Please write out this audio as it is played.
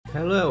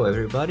Hello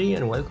everybody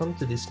and welcome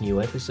to this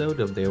new episode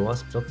of the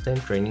OWASP Top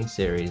 10 training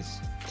series.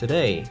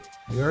 Today,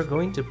 we are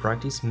going to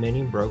practice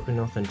many broken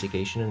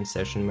authentication and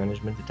session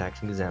management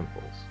attack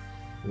examples.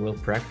 We will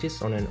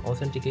practice on an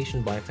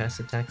authentication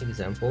bypass attack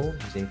example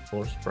using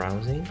forced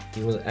browsing.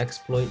 We will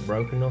exploit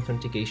broken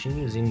authentication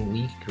using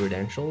weak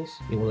credentials.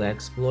 We will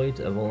exploit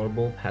a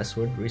vulnerable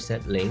password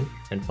reset link.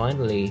 And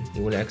finally,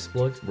 we will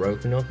exploit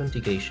broken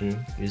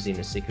authentication using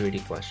a security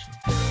question.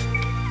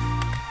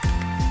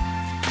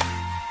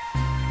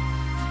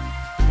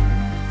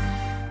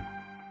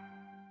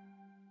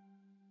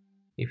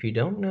 If you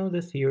don't know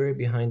the theory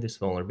behind this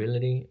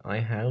vulnerability, I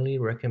highly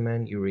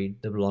recommend you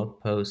read the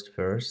blog post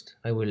first.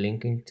 I will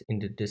link it in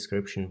the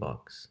description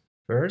box.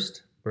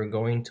 First, we're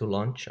going to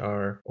launch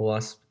our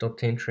OWASP Top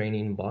 10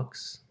 training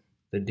box,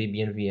 the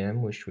Debian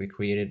VM, which we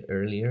created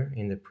earlier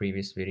in the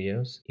previous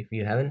videos. If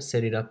you haven't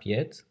set it up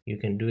yet, you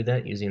can do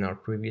that using our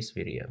previous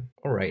video.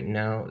 Alright,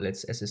 now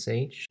let's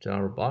SSH to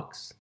our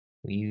box.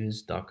 We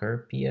use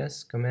docker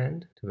ps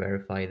command to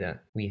verify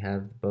that we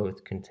have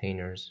both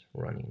containers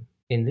running.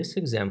 In this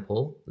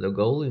example, the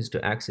goal is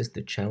to access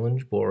the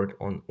challenge board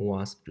on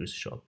OWASP Juice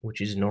Shop, which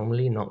is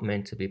normally not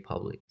meant to be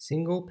public.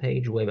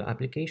 Single-page web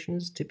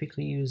applications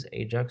typically use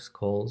Ajax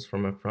calls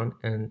from a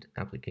front-end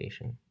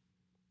application.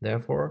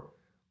 Therefore,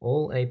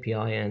 all API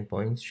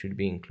endpoints should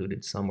be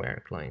included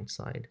somewhere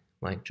client-side,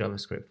 like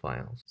JavaScript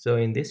files. So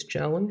in this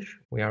challenge,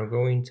 we are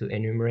going to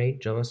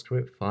enumerate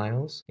JavaScript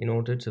files in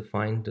order to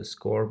find the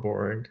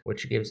scoreboard,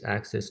 which gives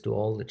access to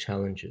all the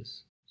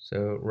challenges.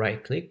 So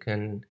right-click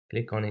and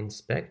click on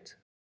Inspect.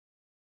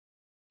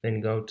 Then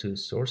go to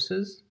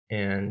Sources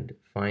and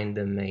find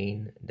the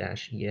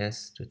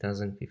main-es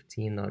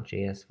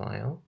 2015.js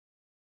file.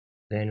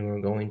 Then we're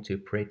going to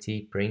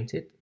pretty print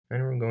it,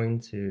 and we're going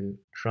to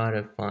try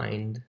to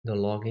find the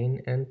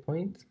login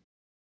endpoint.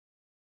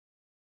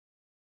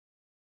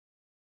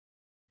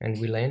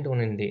 And we land on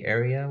in the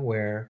area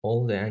where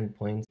all the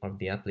endpoints of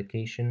the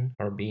application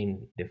are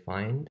being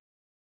defined.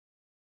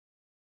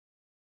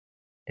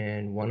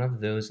 And one of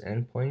those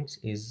endpoints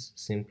is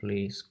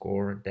simply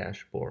score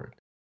dashboard.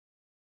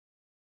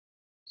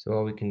 So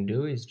all we can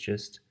do is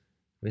just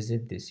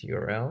visit this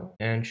URL,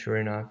 and sure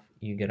enough,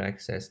 you get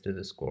access to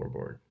the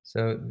scoreboard.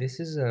 So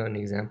this is an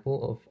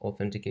example of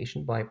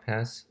authentication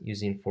bypass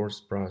using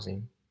forced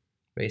browsing.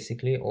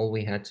 Basically, all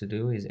we had to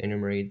do is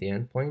enumerate the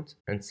endpoint,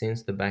 and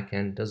since the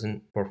backend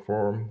doesn't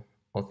perform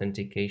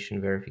authentication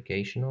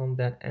verification on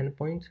that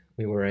endpoint,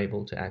 we were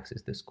able to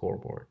access the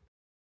scoreboard.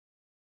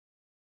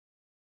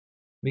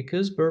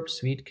 Because Burp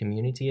Suite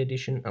Community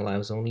Edition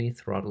allows only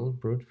throttled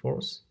brute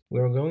force, we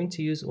are going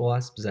to use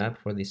OWASP ZAP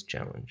for this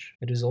challenge.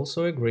 It is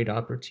also a great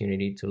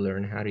opportunity to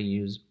learn how to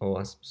use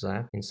OWASP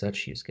ZAP in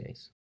such use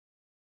case.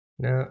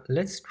 Now,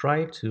 let's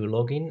try to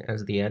log in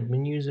as the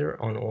admin user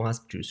on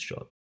OWASP Juice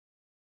Shop.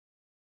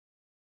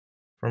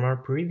 From our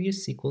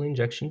previous SQL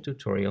injection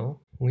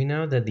tutorial, we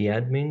know that the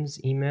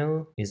admin's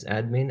email is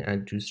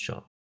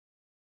admin@juiceshop.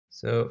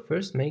 So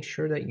first, make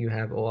sure that you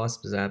have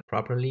OWASP ZAP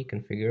properly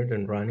configured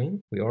and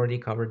running. We already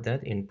covered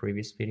that in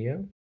previous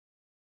video.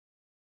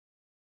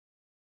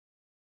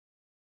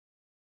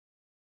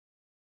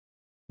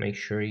 Make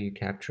sure you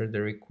capture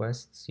the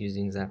requests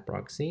using ZAP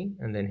proxy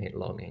and then hit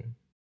login.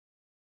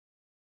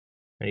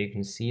 And you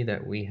can see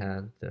that we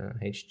have the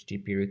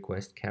HTTP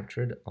request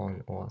captured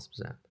on OWASP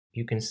ZAP.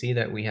 You can see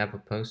that we have a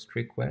post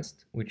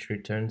request which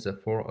returns a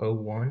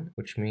 401,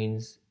 which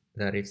means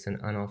that it's an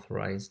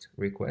unauthorized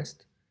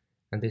request.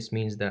 And this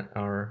means that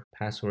our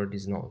password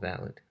is not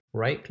valid.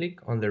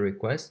 Right-click on the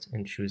request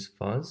and choose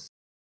fuzz,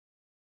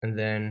 and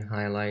then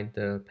highlight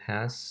the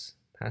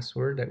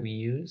password that we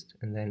used,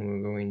 and then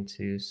we're going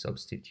to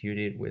substitute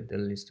it with the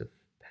list of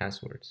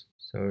passwords.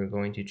 So we're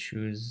going to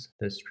choose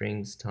the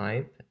strings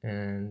type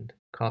and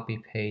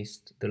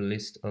copy-paste the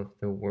list of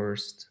the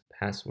worst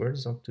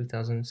passwords of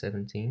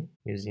 2017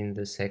 using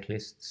the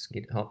Seclists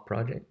GitHub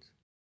project.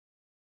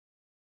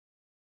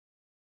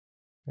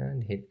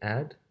 And hit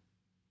add.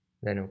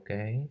 Then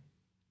OK,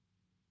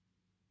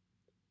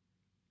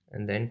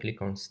 and then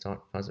click on Start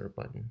Fuzzer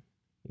button.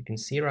 You can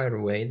see right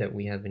away that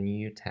we have a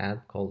new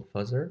tab called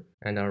Fuzzer,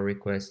 and our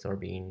requests are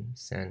being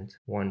sent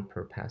one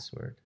per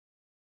password.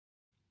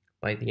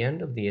 By the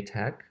end of the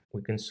attack,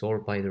 we can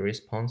sort by the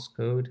response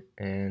code,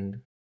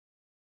 and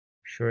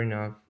sure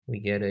enough, we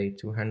get a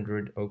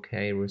 200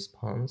 OK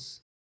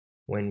response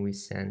when we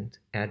send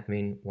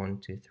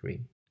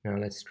admin123. Now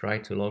let's try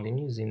to log in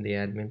using the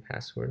admin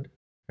password,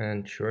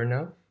 and sure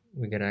enough,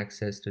 we get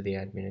access to the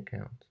admin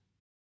account.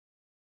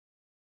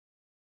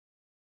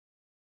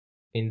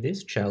 In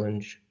this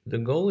challenge, the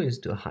goal is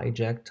to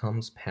hijack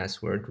Tom's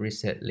password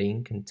reset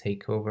link and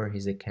take over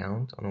his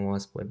account on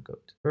OWASP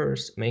WebGoat.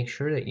 First, make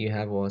sure that you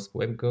have OWASP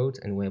WebGoat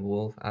and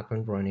WebWolf up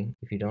and running.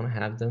 If you don't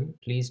have them,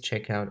 please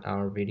check out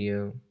our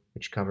video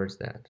which covers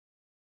that.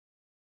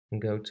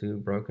 And go to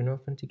Broken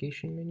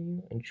Authentication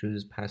menu and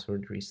choose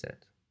Password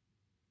Reset.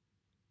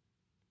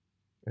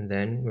 And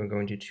then we're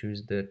going to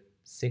choose the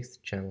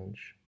 6th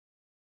challenge.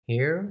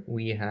 Here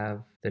we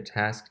have the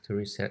task to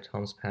reset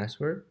Tom's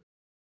password.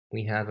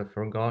 we have a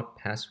forgot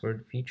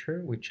password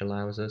feature, which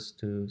allows us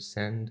to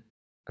send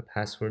a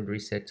password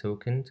reset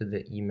token to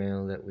the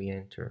email that we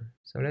enter.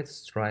 So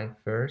let's try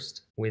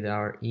first with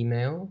our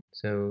email.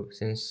 So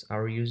since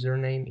our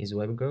username is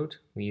webgoat,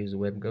 we use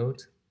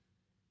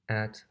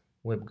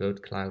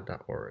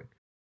webgoat@webgoatcloud.org.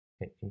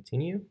 Hit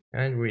continue,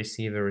 and we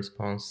receive a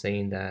response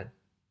saying that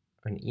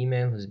an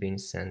email has been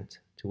sent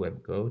to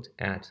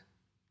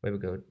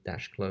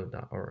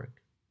webgoat@webgoat-cloud.org.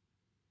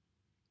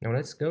 Now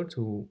let's go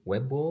to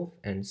WebWolf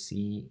and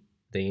see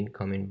the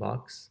incoming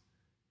box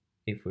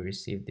if we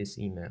receive this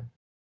email.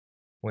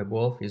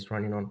 WebWolf is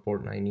running on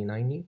port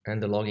 9090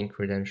 and the login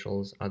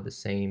credentials are the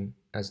same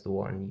as the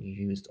one you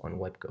used on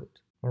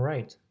WebGoat.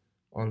 Alright,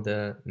 on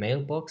the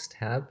mailbox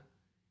tab,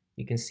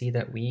 you can see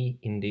that we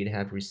indeed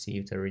have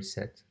received a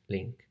reset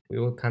link. We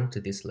will come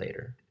to this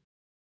later.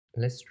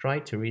 Let's try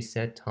to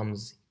reset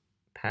Tom's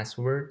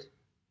password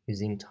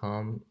using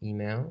Tom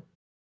email.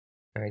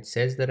 Now it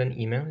says that an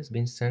email has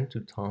been sent to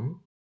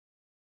Tom.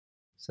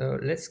 So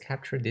let's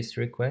capture this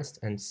request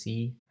and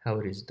see how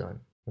it is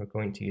done. We're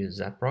going to use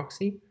ZAP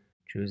proxy,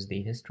 choose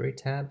the history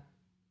tab,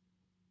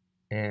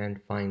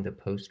 and find the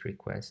post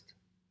request,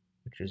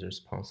 which is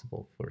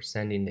responsible for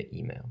sending the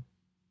email.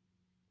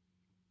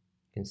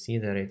 You can see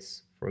that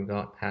it's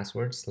forgot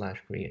password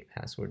 / create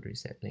password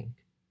reset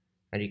link.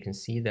 And you can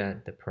see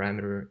that the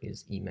parameter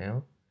is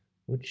email,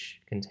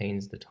 which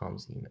contains the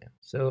Tom's email.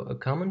 So a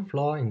common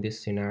flaw in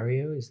this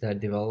scenario is that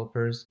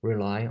developers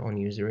rely on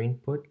user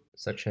input,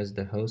 such as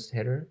the host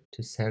header,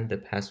 to send the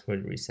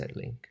password reset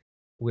link.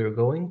 We're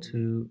going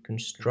to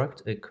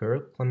construct a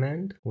curl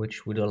command,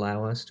 which would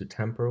allow us to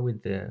tamper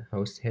with the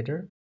host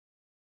header.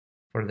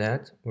 For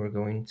that, we're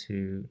going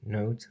to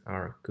note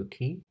our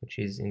cookie, which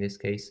is in this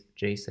case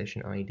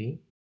JSessionID.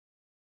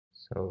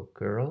 So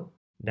curl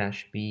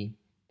 -b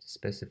to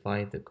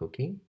specify the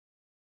cookie.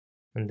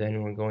 And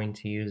then we're going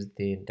to use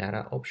the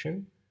data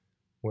option,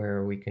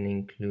 where we can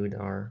include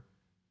our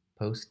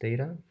post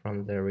data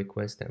from the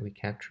request that we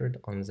captured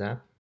on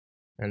ZAP.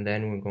 And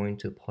then we're going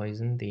to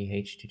poison the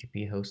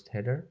HTTP host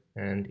header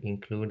and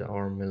include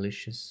our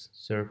malicious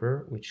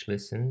server, which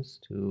listens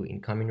to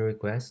incoming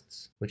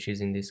requests, which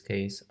is in this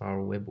case our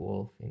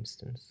WebWolf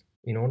instance.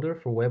 In order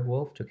for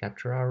WebWolf to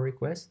capture our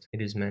request, it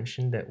is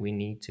mentioned that we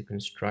need to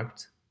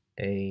construct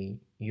a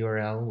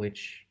URL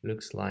which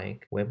looks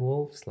like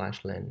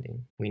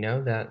webwolf/landing. We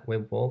know that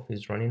WebWolf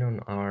is running on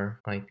our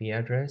IP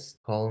address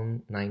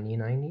colon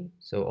 9090,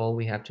 so all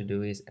we have to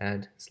do is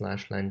add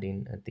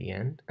 /landing at the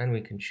end, and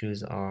we can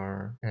choose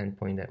our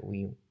endpoint that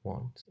we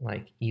want,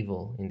 like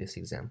evil in this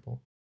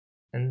example.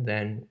 And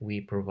then we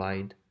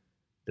provide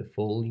the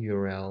full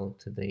URL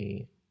to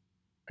the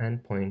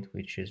endpoint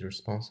which is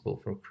responsible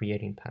for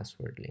creating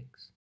password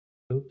links.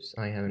 Oops,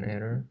 I have an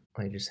error.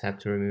 I just have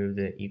to remove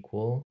the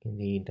equal in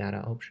the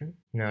data option.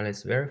 Now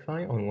let's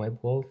verify on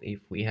WebWolf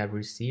if we have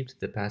received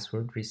the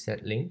password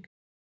reset link.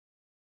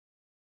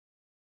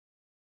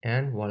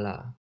 And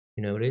voila,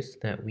 you notice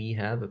that we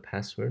have a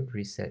password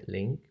reset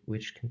link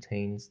which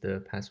contains the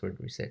password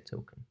reset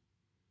token.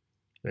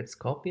 Let's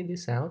copy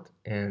this out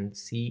and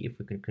see if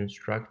we can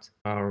construct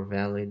our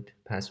valid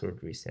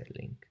password reset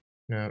link.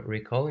 Now,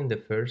 recalling the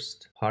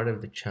first part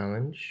of the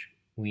challenge,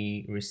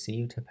 we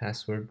received a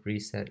password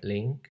reset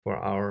link for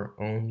our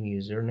own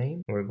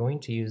username. We're going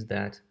to use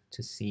that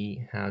to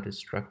see how to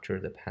structure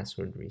the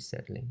password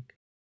reset link.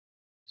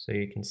 So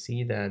you can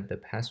see that the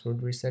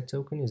password reset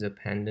token is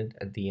appended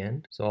at the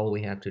end. So all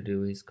we have to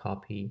do is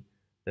copy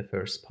the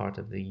first part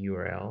of the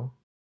URL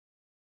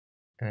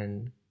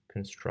and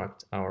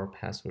construct our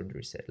password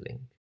reset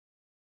link.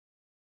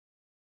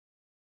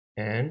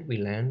 And we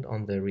land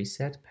on the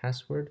reset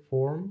password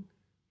form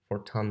for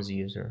Tom's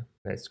user.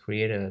 Let's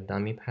create a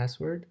dummy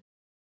password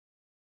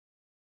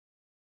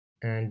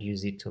and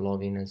use it to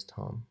log in as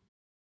Tom.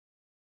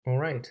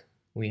 Alright,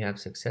 we have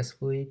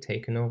successfully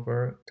taken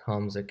over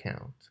Tom's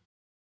account.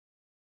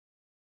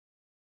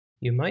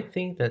 You might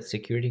think that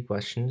security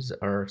questions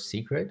are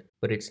secret,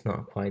 but it's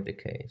not quite the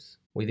case.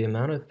 With the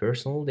amount of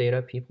personal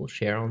data people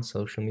share on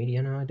social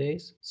media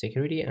nowadays,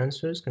 security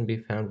answers can be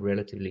found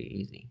relatively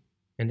easy.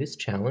 In this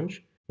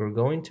challenge, we're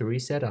going to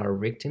reset our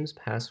victim's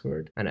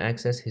password and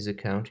access his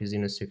account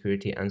using a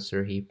security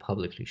answer he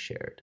publicly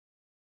shared.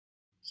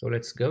 So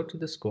let's go to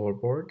the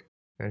scoreboard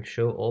and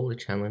show all the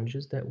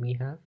challenges that we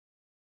have.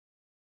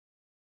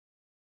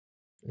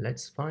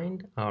 Let's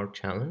find our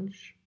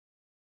challenge.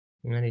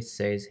 And it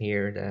says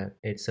here that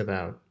it's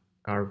about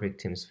our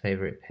victim's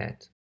favorite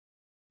pet.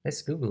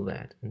 Let's Google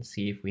that and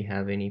see if we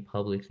have any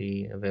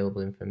publicly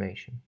available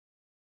information.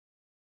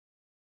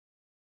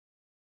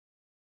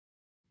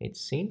 It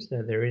seems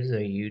that there is a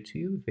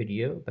YouTube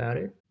video about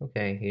it.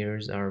 Okay,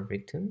 here's our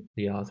victim,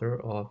 the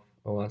author of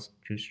OWASP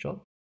Juice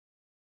Shop.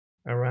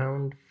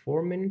 Around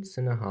 4 minutes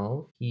and a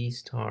half, he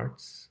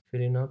starts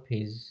filling up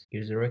his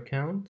user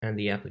account and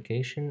the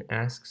application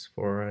asks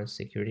for a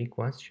security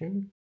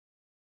question.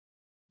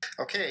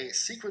 Okay,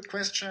 secret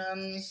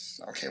question.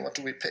 Okay, what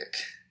do we pick?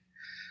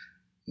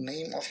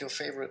 Name of your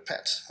favorite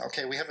pet.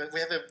 Okay, we have a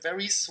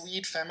very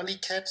sweet family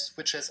cat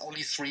which has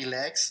only 3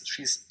 legs.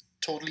 She's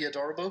totally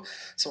adorable.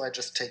 So I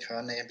just take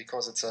her name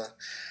because it's a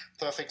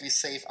perfectly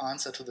safe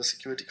answer to the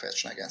security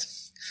question, I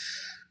guess.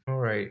 All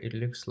right, it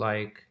looks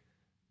like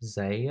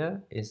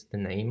Zaya is the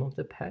name of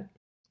the pet.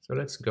 So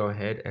let's go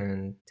ahead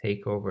and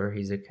take over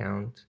his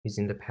account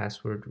using the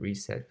password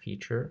reset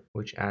feature,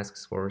 which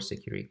asks for a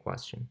security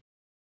question.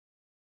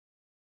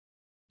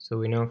 So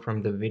we know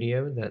from the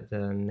video that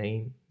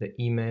the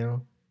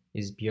email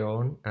is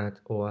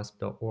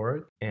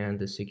bjorn@owasp.org and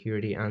the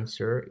security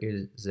answer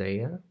is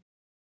Zaya.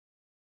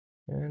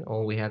 And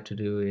all we have to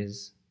do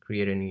is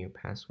create a new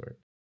password.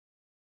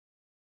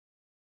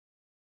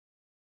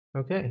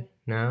 Okay,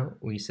 now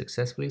we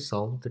successfully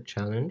solved the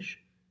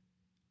challenge.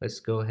 Let's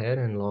go ahead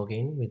and log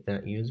in with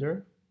that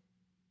user,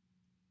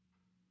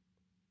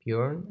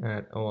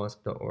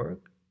 bjorn@owasp.org,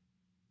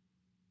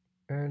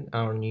 and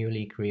our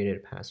newly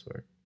created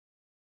password.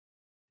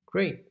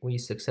 Great, we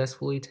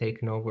successfully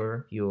taken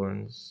over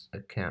Bjorn's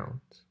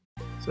account.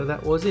 So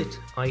that was it.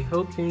 I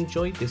hope you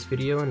enjoyed this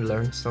video and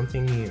learned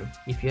something new.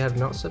 If you have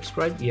not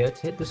subscribed yet,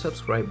 hit the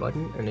subscribe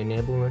button and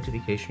enable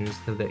notifications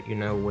so that you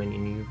know when a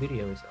new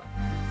video is up.